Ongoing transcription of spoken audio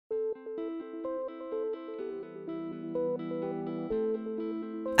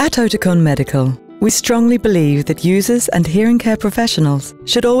At Oticon Medical, we strongly believe that users and hearing care professionals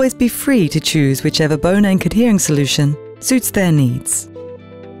should always be free to choose whichever bone-anchored hearing solution suits their needs.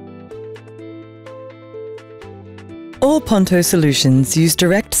 All Ponto solutions use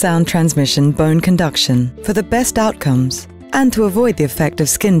direct sound transmission bone conduction for the best outcomes and to avoid the effect of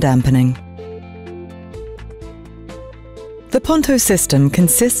skin dampening. The Ponto system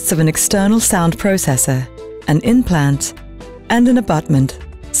consists of an external sound processor, an implant, and an abutment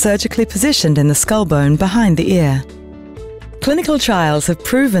surgically positioned in the skull bone behind the ear. Clinical trials have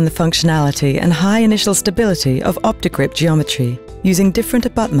proven the functionality and high initial stability of OptiGrip geometry using different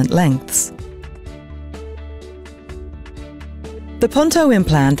abutment lengths. The Ponto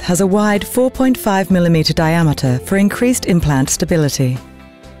implant has a wide 4.5 mm diameter for increased implant stability.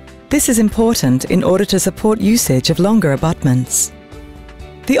 This is important in order to support usage of longer abutments.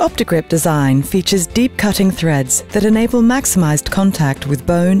 The OptiGrip design features deep cutting threads that enable maximized contact with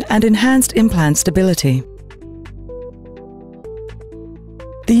bone and enhanced implant stability.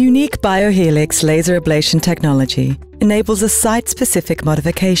 The unique BioHelix laser ablation technology enables a site-specific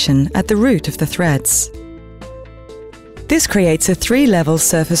modification at the root of the threads. This creates a 3-level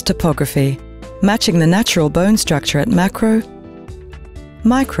surface topography, matching the natural bone structure at macro,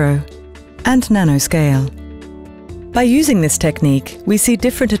 micro, and nanoscale. By using this technique, we see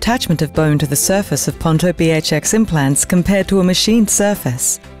different attachment of bone to the surface of Ponto BHX implants compared to a machined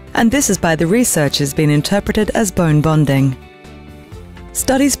surface, and this has by the researchers been interpreted as bone bonding.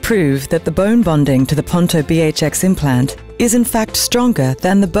 Studies prove that the bone bonding to the Ponto BHX implant is in fact stronger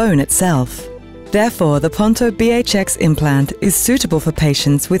than the bone itself. Therefore, the Ponto BHX implant is suitable for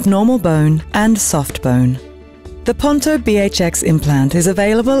patients with normal bone and soft bone. The Ponto BHX implant is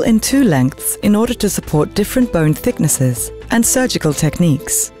available in 2 lengths in order to support different bone thicknesses and surgical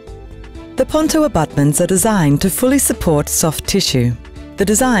techniques. The Ponto abutments are designed to fully support soft tissue. The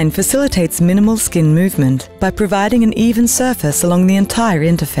design facilitates minimal skin movement by providing an even surface along the entire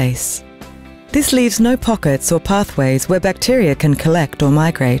interface. This leaves no pockets or pathways where bacteria can collect or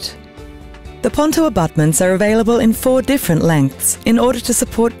migrate. The Ponto abutments are available in 4 different lengths in order to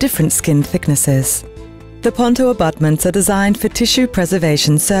support different skin thicknesses. The Ponto abutments are designed for tissue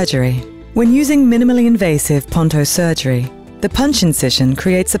preservation surgery. When using minimally invasive Ponto surgery, the punch incision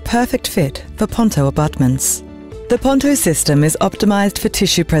creates a perfect fit for Ponto abutments. The Ponto system is optimized for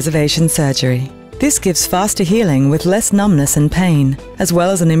tissue preservation surgery. This gives faster healing with less numbness and pain, as well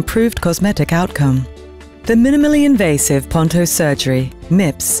as an improved cosmetic outcome. The minimally invasive Ponto surgery,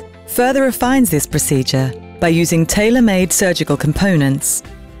 MIPS, further refines this procedure by using tailor-made surgical components.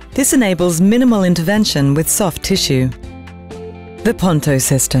 This enables minimal intervention with soft tissue. The Ponto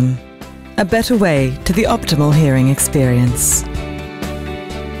system, a better way to the optimal hearing experience.